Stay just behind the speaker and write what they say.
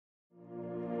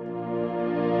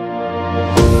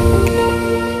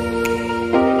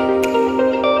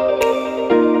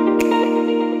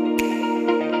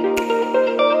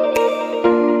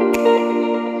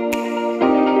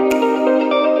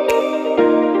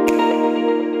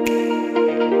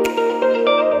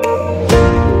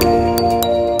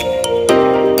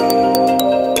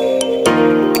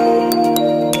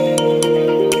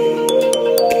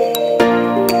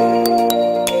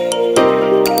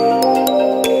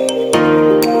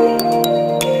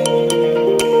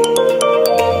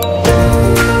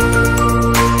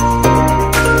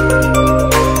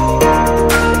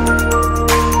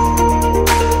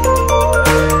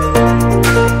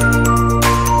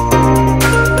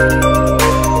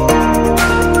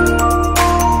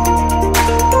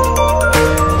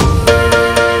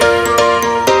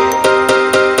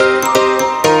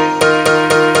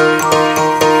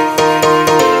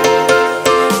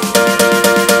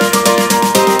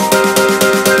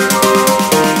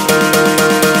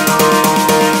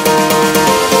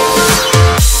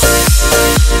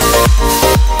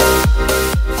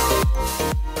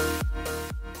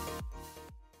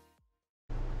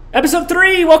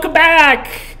welcome back!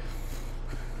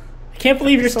 I can't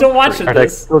believe you're still watching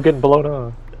this. Still getting blown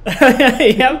up.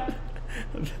 Yep.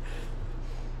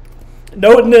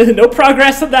 No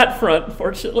progress on that front,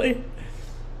 unfortunately.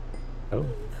 Oh.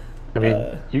 I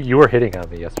mean, you were hitting on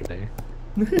me yesterday.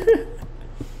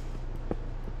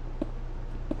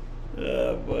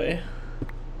 Oh boy.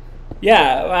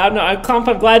 Yeah,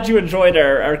 I'm glad you enjoyed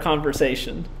our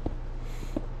conversation.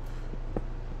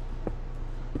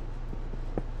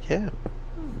 Yeah.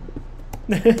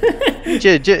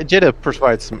 Jetta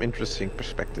provides some interesting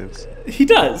perspectives. He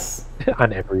does.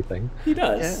 On everything. He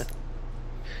does. Yeah.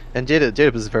 And Jetta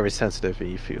is very sensitive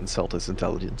if you insult his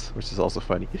intelligence, which is also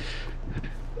funny.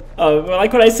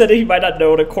 Like when I said he might not know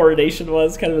what a coronation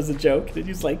was, kind of as a joke. And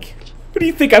he was like, "What do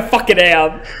you think I fucking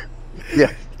am?"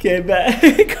 Yeah. Came back.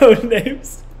 Code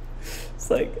names. It's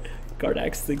like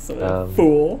Gardax thinks I'm a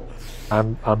fool.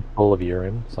 I'm full of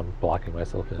urine, so I'm blocking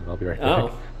myself in. I'll be right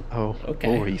back. Oh, okay.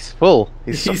 Oh, he's full.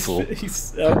 He's so full.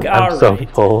 He's okay, I'm so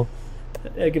full.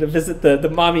 I'm gonna visit the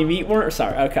mommy meat worm.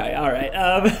 Sorry. Okay. All right.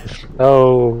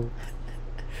 Oh.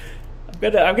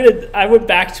 I went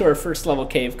back to our first level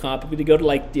cave comp. I'm gonna go to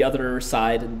like the other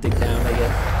side and dig down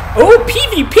again. Oh,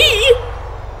 PvP!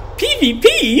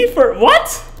 PvP for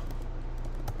what?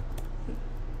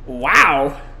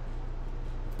 Wow.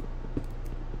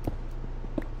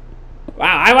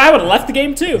 Wow, I would have left the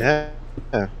game too. Yeah.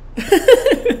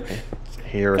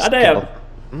 Here's goddamn.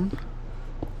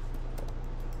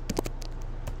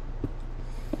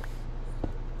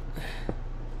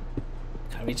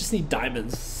 God, we just need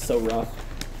diamonds. So rough.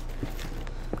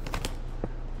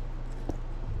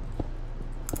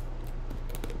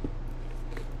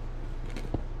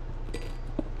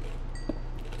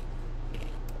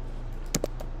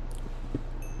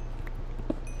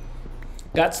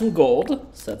 Got some gold,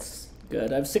 so that's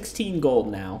good. I have 16 gold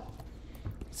now.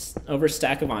 Over a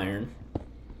stack of iron.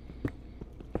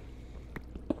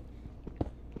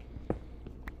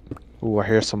 Ooh, I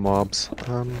hear some mobs.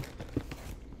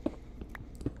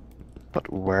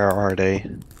 But where are they?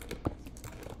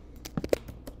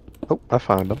 Oh, I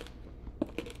found them.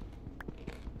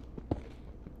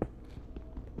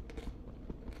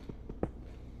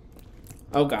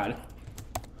 Oh god.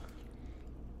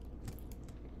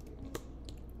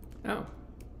 Oh.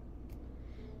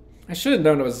 I should have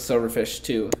known it was a silverfish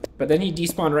too, but then he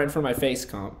despawned right in front of my face,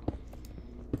 comp.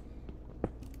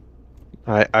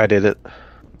 I did it.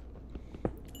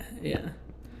 Yeah.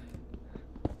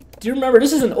 Do you remember,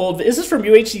 this is an old, this is from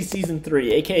UHC Season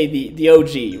 3, aka the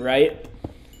OG, right?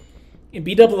 And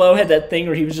BWO had that thing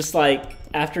where he was just like,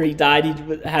 after he died, he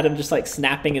had him just like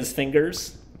snapping his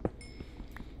fingers.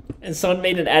 And someone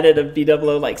made an edit of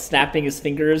BWO like snapping his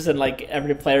fingers and like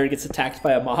every player gets attacked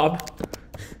by a mob.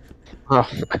 Oh,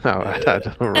 no, I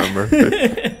don't remember.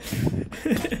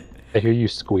 I hear you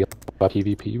squeal about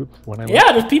PvP when I went.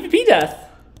 Yeah, there's PvP death.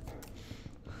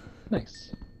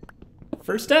 Nice.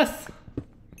 First death.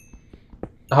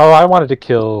 Oh, I wanted to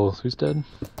kill... Who's dead?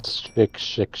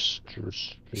 Shakespeare.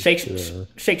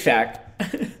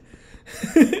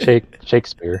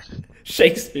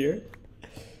 Shakespeare.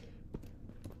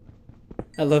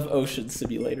 I love Ocean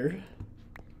Simulator.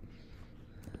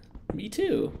 Me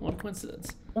too. What a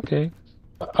coincidence. Okay.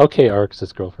 Okay,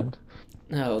 Arx's girlfriend.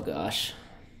 Oh gosh.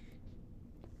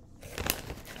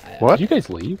 What? Did you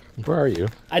guys leave? Where are you?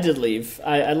 I did leave.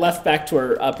 I left back to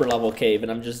our upper level cave,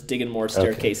 and I'm just digging more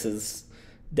staircases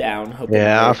down. Hoping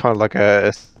I found like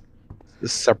a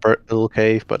separate little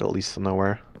cave, but at least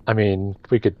nowhere. I mean,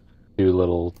 we could do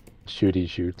little shooty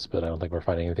shoots, but I don't think we're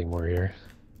finding anything more here.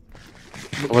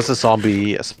 It was a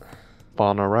zombie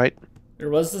spawner, right?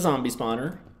 There was the zombie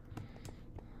spawner.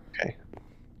 Okay.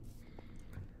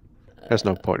 There's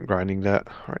no point in grinding that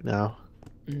right now.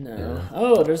 No. Yeah.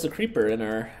 Oh, there's a creeper in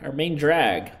our main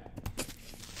drag.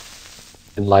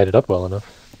 Didn't light it up well enough.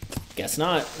 Guess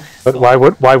not. But why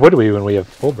would we when we have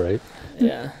Fulbright?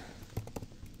 Yeah.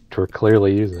 Which we're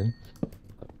clearly using.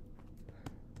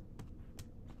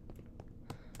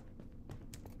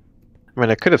 I mean,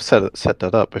 I could have set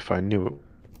that up if I knew what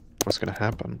was going to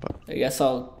happen, but... I guess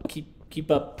I'll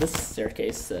keep up this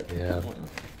staircase. That Yeah.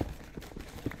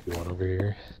 Do one over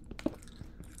here.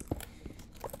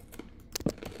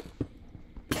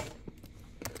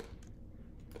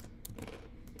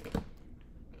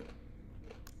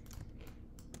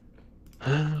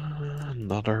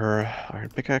 Another iron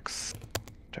pickaxe.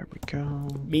 There we go.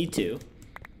 Me too.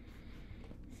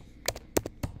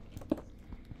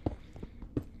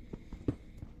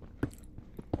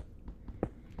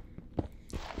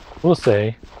 We'll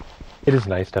say, it is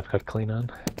nice to have cut clean on.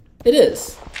 It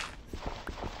is.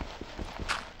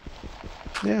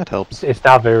 Yeah, it helps. It's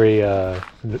not very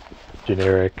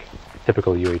generic,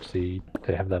 typical UHC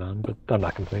to have that on, but I'm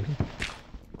not complaining.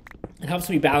 It helps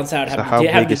me balance out So having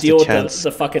how to big is the deal with chance?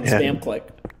 the fucking Yeah. spam click.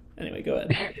 Anyway, go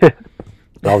ahead.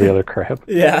 All the other crap.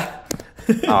 Yeah.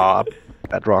 Ah,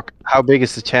 bedrock. How big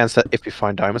is the chance that if we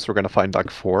find diamonds, we're gonna find like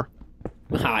 4?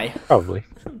 High. Probably.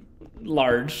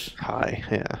 Large. High,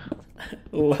 yeah.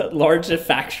 Large if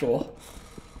factual,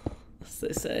 as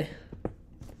they say.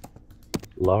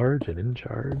 Large and in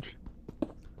charge.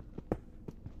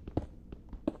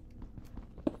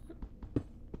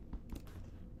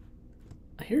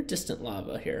 I hear distant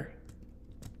lava here.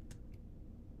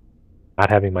 Not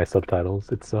having my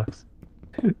subtitles, it sucks.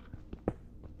 And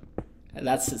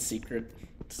that's the secret.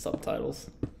 Subtitles.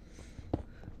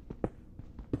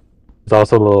 It's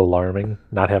also a little alarming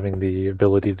not having the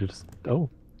ability to just hello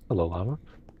lava.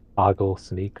 Toggle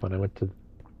sneak when I went to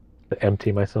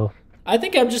empty myself. I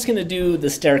think I'm just gonna do the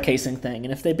staircasing thing,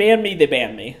 and if they ban me, they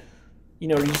ban me. You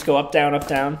know, you just go up, down, up,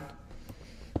 down.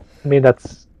 I mean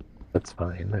that's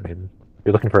fine. I mean,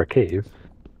 you're looking for a cave.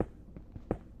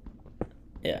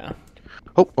 Yeah.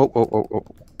 Oh.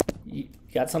 You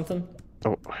got something?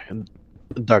 Oh, and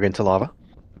dug into lava.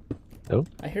 No?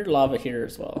 I hear lava here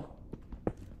as well.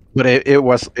 But it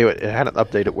hadn't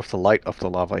updated with the light of the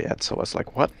lava yet, so I was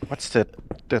like, what's that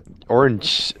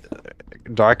orange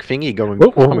dark thingy coming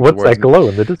What's towards that me? glow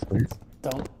in the distance?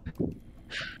 Don't.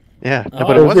 Yeah, Oh, no,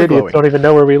 but it those wasn't idiots glowing. don't even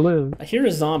know where we live. I hear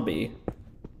a zombie.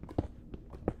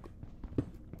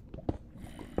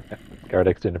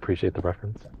 Gardex didn't appreciate the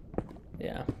reference.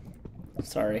 Yeah.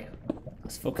 Sorry. I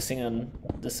was focusing on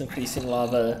this increasing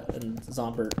lava and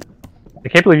Zombert. I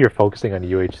can't believe you're focusing on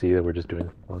UHC that we're just doing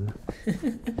fun.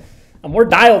 I'm more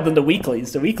dialed than the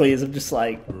weeklies. The weeklies, I'm just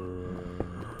like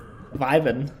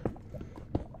vibing.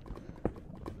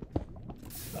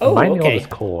 Oh, Mining all okay. this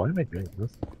coal. Why am I doing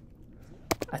this?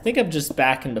 I think I'm just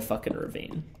back in the fucking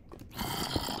ravine.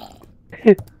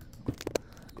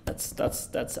 That's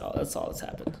all that's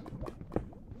happened.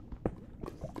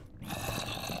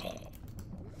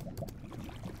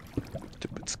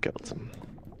 Stupid skeleton.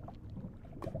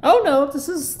 Oh no, this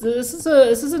is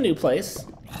a new place.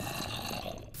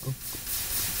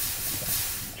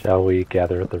 Shall we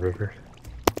gather at the river?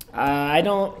 I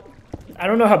don't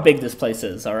know how big this place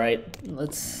is. All right,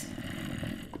 let's.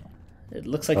 It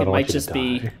looks like I it don't might want you to just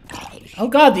be. die. Oh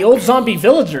god, the old zombie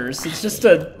villagers. It's just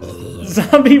a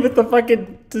zombie with the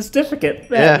fucking certificate.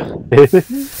 Yeah.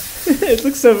 it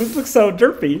looks so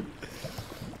derpy.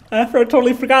 I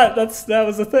totally forgot that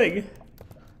was a thing.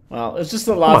 Well, it's just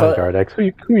a Come on, lava. Gardex.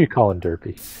 Who are you calling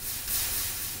derpy?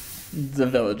 The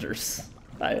villagers.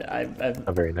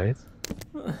 Not very nice.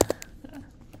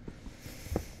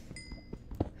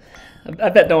 I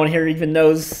bet no one here even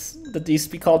knows that these used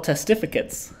to be called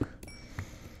testificates.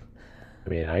 I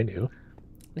mean, I knew.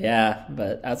 Yeah,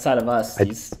 but outside of us,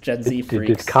 these Gen Z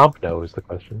freaks. Did Comp know is the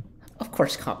question. Of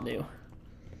course, Comp knew.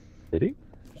 Did he?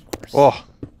 Of course. Oh.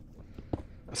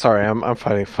 Sorry, I'm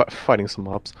fighting some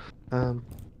mobs.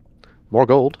 More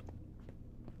gold.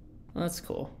 Well, that's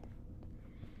cool.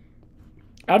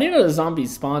 I don't even know the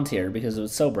zombies spawned here because it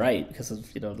was so bright because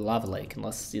of the lava lake,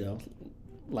 unless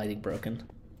lighting broken.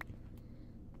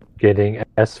 Getting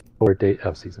S4 date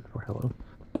of season 4. Hello.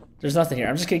 There's nothing here.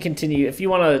 I'm just gonna continue. If you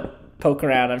want to poke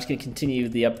around, I'm just gonna continue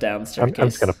the up down staircase. I'm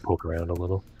just gonna poke around a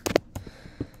little.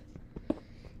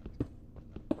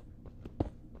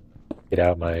 Get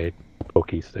out my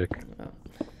pokey stick. Oh.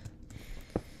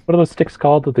 What are those sticks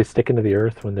called that they stick into the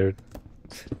earth when they're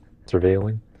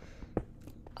surveilling?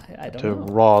 I don't To know.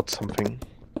 rod something.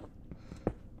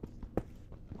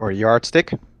 Or a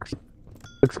yardstick.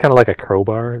 Looks kind of like a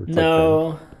crowbar. It's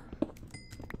No.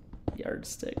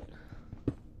 Yardstick.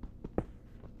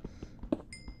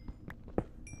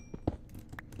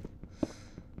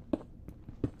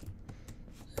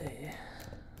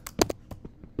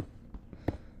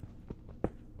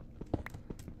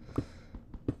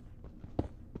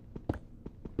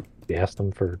 You asked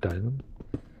them for diamond.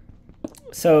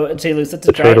 So, J-Luz, at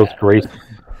The turtles grace.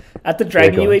 at the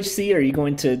Dragon go on. UHC, are you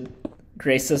going to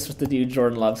grace us with the new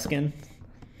Jordan Love skin?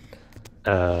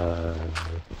 No.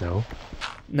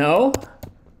 No?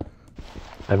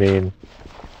 I mean,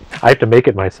 I have to make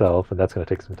it myself, and that's going to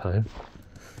take some time.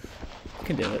 You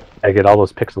can do it. I get all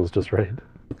those pixels just right.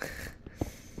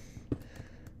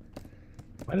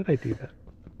 Why did I do that?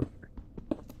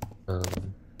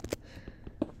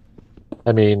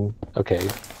 I mean, okay.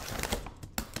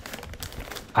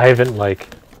 I haven't, I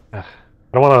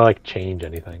don't want to, change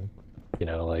anything.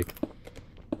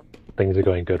 Things are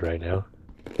going good right now.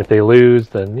 If they lose,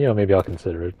 then, maybe I'll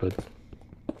consider it, but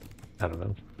I don't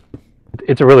know.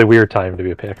 It's a really weird time to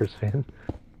be a Packers fan.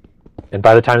 And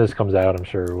by the time this comes out, I'm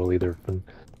sure we'll either been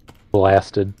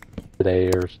blasted today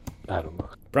or I don't know.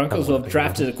 Broncos will have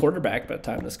drafted a quarterback by the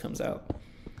time this comes out.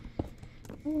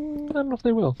 I don't know if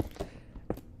they will.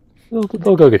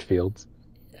 They'll go get Fields.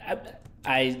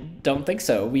 I don't think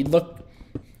so.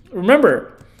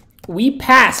 Remember, we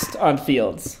passed on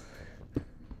Fields.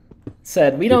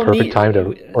 Said we don't perfect need time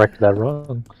to correct that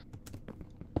wrong.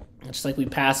 Just like we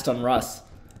passed on Russ.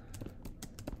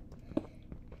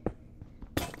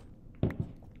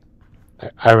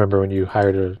 I remember when you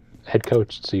hired a head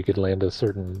coach so you could land a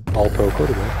certain all-pro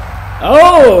quarterback.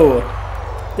 Oh!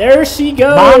 There she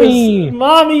goes! Mommy!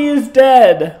 Mommy is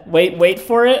dead! Wait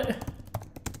for it.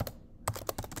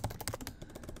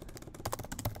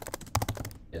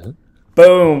 Yeah.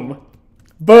 Boom!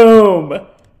 Boom!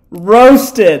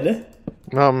 Roasted!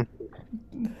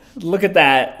 Look at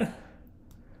that.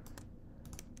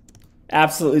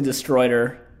 Absolutely destroyed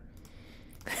her.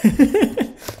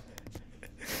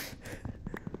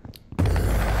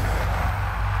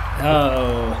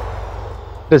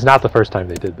 Oh. It's not the first time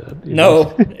they did that.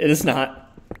 No, it is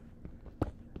not.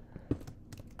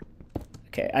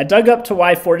 Okay, I dug up to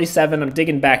Y47. I'm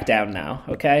digging back down now,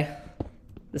 okay?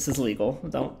 This is legal.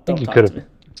 Don't I think you talk could to me. have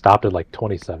stopped at like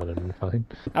 27 and been fine.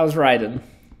 I was riding.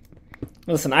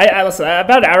 Listen, I listen.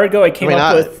 About an hour ago, I came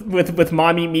up with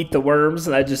Mommy Meet the Worms,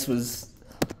 and I just was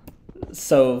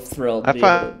so thrilled. I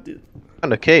found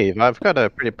a cave. I've got a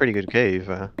pretty good cave.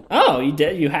 Oh, you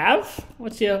did? You have? Why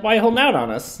are you holding out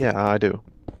on us? Yeah, I do.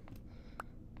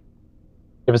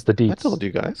 Give us the deets. I told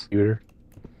you guys. Computer.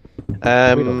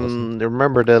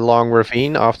 Remember the long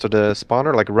ravine after the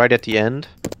spawner, like right at the end,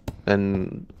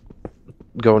 and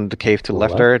go in the cave to the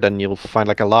left there. Then you'll find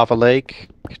like a lava lake.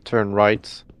 Turn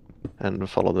right, and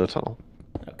follow the tunnel.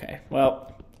 Okay.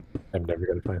 Well, I'm never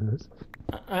gonna find this.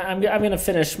 I'm gonna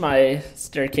finish my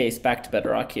staircase back to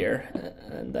Bedrock here,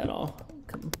 and then I'll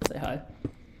come say hi.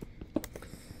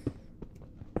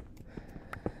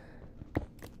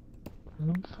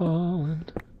 I'm falling,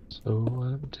 so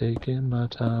I'm taking my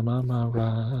time on my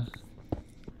ride.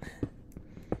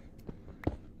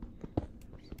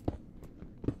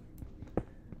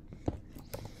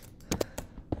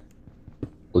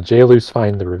 Will J-Loose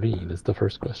find the ravine is the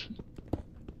first question.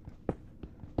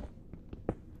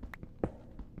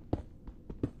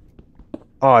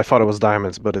 Oh, I thought it was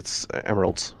diamonds, but it's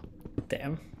emeralds.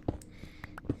 Damn.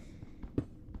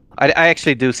 I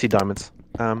actually do see diamonds.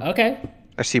 Okay.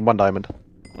 I see one diamond.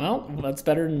 Well, that's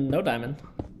better than no diamond.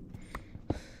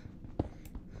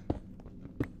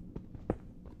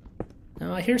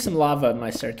 Now, I hear some lava in my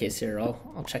staircase here.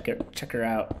 I'll check her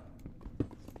out.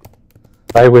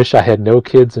 I wish I had no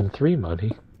kids and 3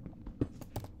 money.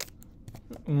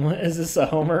 What, is this a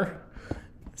Homer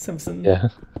Simpson? Yeah.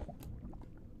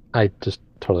 I just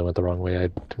totally went the wrong way. I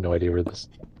have no idea where this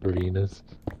ravine is.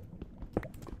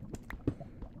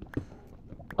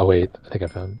 Oh wait, I think I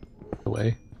found the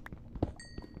way.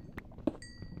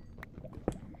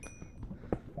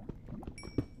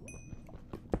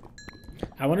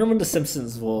 I wonder when The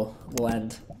Simpsons will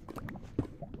end.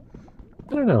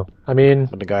 I don't know. I mean,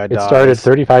 When the guy it dies. started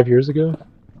 35 years ago.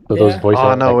 So those Yeah. voice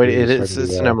Oh no, actors it's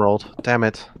started, an emerald. Damn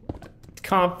it.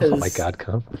 Comp is. Oh my god,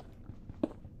 come.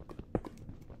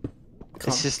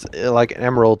 It's just like an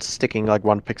emerald sticking like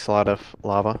 1 pixel out of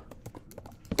lava.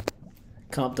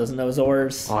 Comp doesn't know his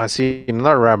ores. Oh, I see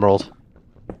another emerald.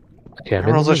 Okay, I'm in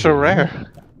Emeralds the are so ravine.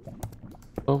 rare.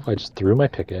 Oh, I just threw my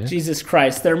pick at Jesus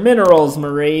Christ, they're minerals,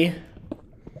 Marie.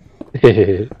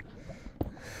 it.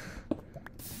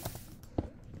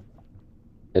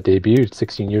 It debuted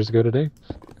 16 years ago today.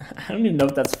 I don't even know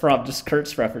what that's from. Just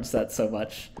Kurt's referenced that so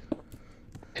much.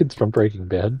 It's from Breaking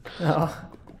Bad. Oh.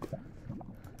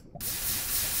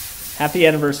 Happy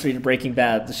anniversary to Breaking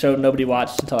Bad, the show nobody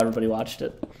watched until everybody watched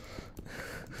it.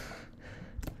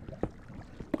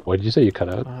 What did you say you cut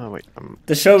out? Oh wait, I'm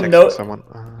The show texting someone.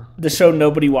 the show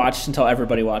nobody watched until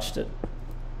everybody watched it.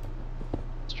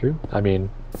 It's true. I mean,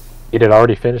 it had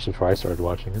already finished before I started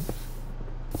watching it.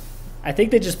 I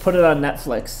think they just put it on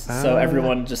Netflix, so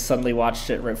everyone just suddenly watched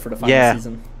it right for the final Yeah.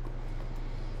 season.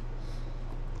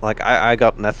 Like I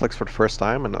got Netflix for the first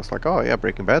time, and I was like, oh yeah,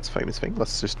 Breaking Bad's a famous thing.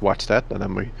 Let's just watch that, and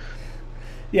then we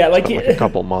Yeah, like, spent like a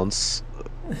couple months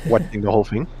watching the whole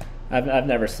thing. I've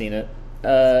never seen it.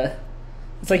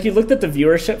 It's like you looked at the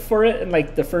viewership for it, and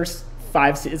like the first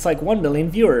 5, it's like 1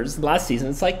 million viewers. Last season,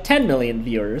 it's like 10 million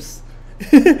viewers.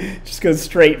 Just goes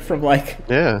straight from like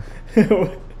Yeah.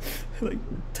 like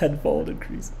tenfold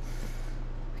increase.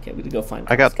 Okay, we need to go find.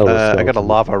 I got a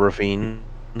lava ravine.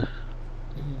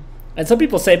 And some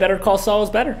people say Better Call Saul is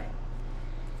better.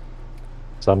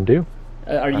 Some do.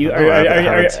 Are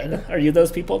you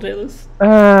those people, Jaylus?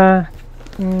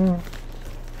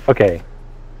 Okay.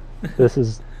 This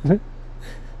is.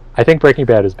 I think Breaking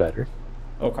Bad is better.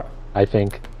 Okay. I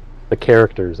think the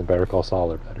characters in Better Call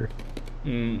Saul are better.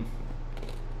 Mm.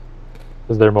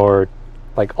 Because they're more,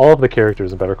 like, all of the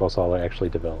characters in Better Call Saul are actually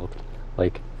developed.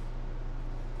 Like,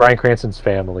 Bryan Cranston's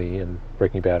family in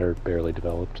Breaking Bad are barely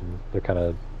developed, and they're kind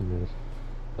of.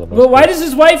 Well, why does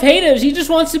his wife hate him? He just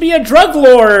wants to be a drug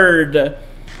lord.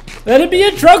 Let him be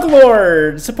a drug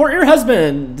lord. Support your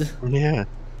husband. Yeah.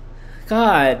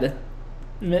 God.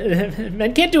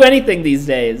 Men can't do anything these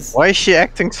days. Why is she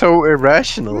acting so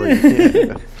irrationally?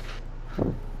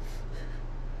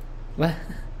 Yeah.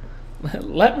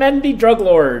 Let men be drug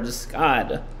lords.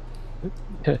 God.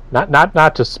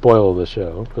 Not to spoil the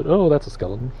show, but oh, that's a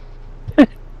skeleton.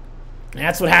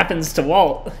 That's what happens to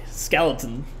Walt.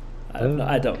 Skeleton.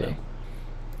 I don't know.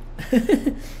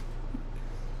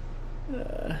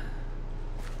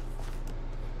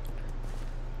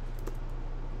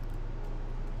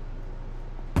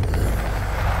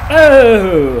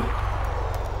 Oh!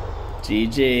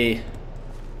 GG.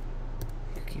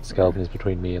 Skeleton is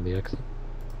between me and the exit.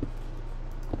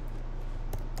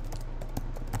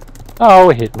 Oh,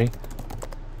 it hit me.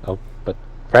 Oh, but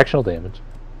fractional damage.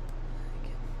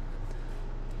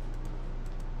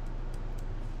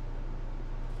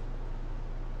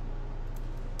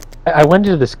 I went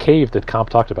into this cave that Comp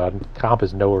talked about, and Comp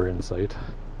is nowhere in sight.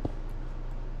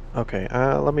 Okay,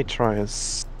 let me try and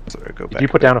go back. Did you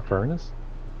put down a furnace?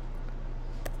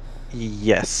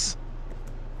 Yes.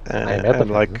 I am at the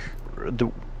like,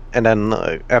 and then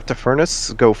after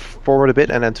furnace, go forward a bit,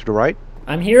 and then to the right.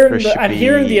 I'm hearing the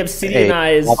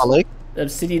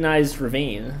obsidianized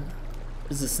ravine.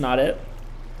 Is this not it?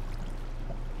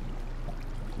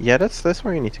 Yeah, that's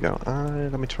where you need to go.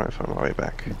 Let me try and find my way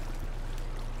back.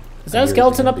 Is that a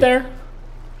skeleton up there?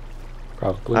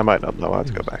 Probably. I might not know how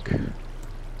to go back.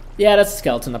 Yeah, that's a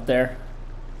skeleton up there.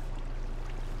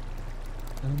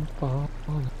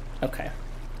 Okay.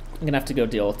 I'm gonna have to go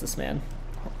deal with this man.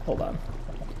 Hold on.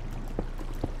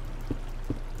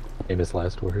 Famous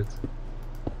last words.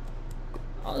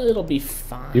 Oh, it'll be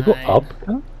fine. You go up?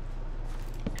 Huh?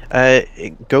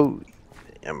 Go.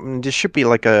 There should be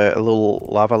like a little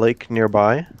lava lake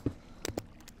nearby.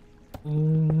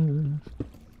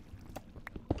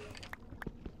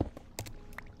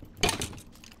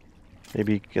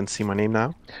 Maybe you can see my name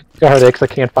now. God, X, I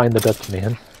can't find the Dutch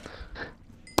man.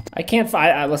 I can't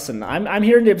find. Listen, I'm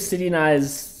here in the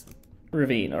obsidianized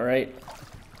ravine. All right.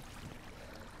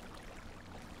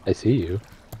 I see you.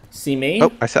 See me?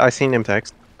 Oh, I see name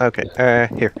text. Okay.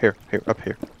 Here, up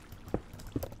here.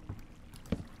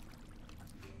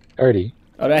 Already.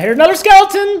 Oh, did I hear another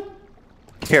skeleton?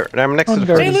 Here, I'm next to the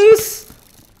Stay furnace. loose.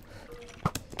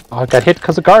 Oh, I got hit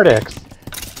because of Gardex.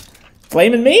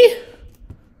 Blaming me?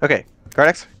 Okay,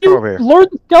 Gardex, come over here.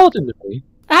 Lured the skeleton to me.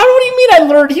 How do you mean I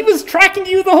lured? He was tracking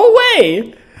you the whole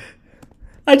way.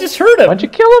 I just heard him. Why'd you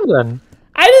kill him then?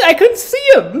 I couldn't see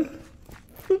him.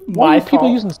 Why are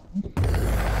people using?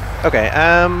 Okay,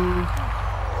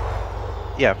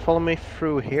 yeah, follow me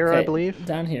through here, Okay, I believe.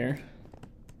 down here.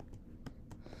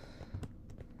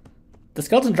 The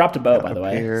skeleton dropped a bow, by the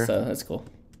way, here. so that's cool.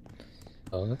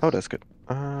 Oh, that's good.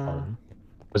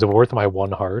 Was it worth my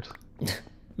 1 heart?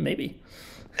 Maybe.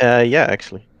 Yeah,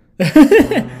 actually.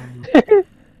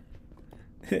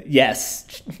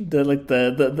 Yes.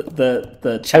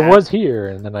 The Chad. I was here,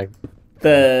 and then I.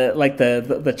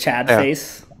 The Chad Yeah.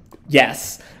 face.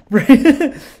 Yes. How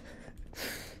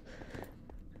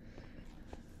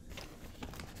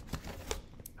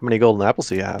many golden apples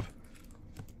do you have?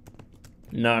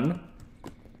 None.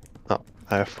 Oh,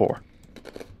 I have 4.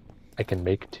 I can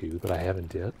make 2, but I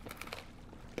haven't yet.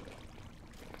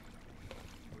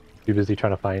 Too busy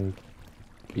trying to find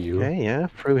you. Okay, yeah,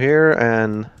 through here,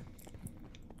 and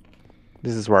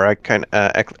this is where I kind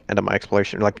of end up my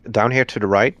exploration. Like down here to the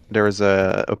right, there is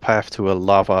a path to a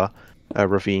lava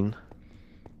ravine.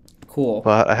 Cool.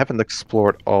 But I haven't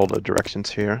explored all the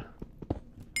directions here.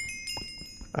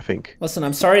 I think. Listen,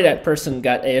 I'm sorry that person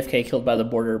got AFK killed by the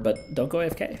border, but don't go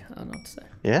AFK. I don't know what to say.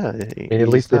 Yeah. I mean, at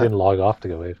least they didn't log off to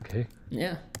go AFK.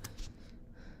 Yeah.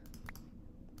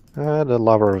 The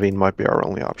lava ravine might be our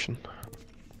only option.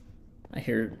 I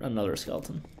hear another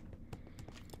skeleton.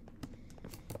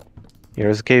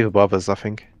 There's a cave above us, I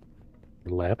think.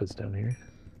 The lab is down here.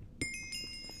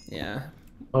 Yeah.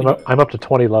 I'm up to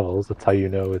 20 levels. That's how you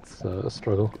know it's a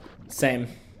struggle. Same.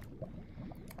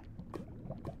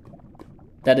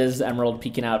 That is Emerald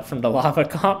peeking out from the lava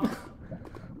comp.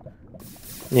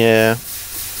 Yeah.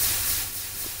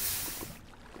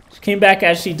 She came back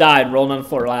as she died, rolling on the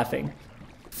floor laughing.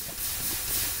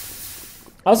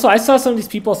 Also, I saw some of these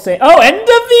people say, "Oh, end of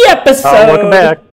the episode." Oh, welcome back.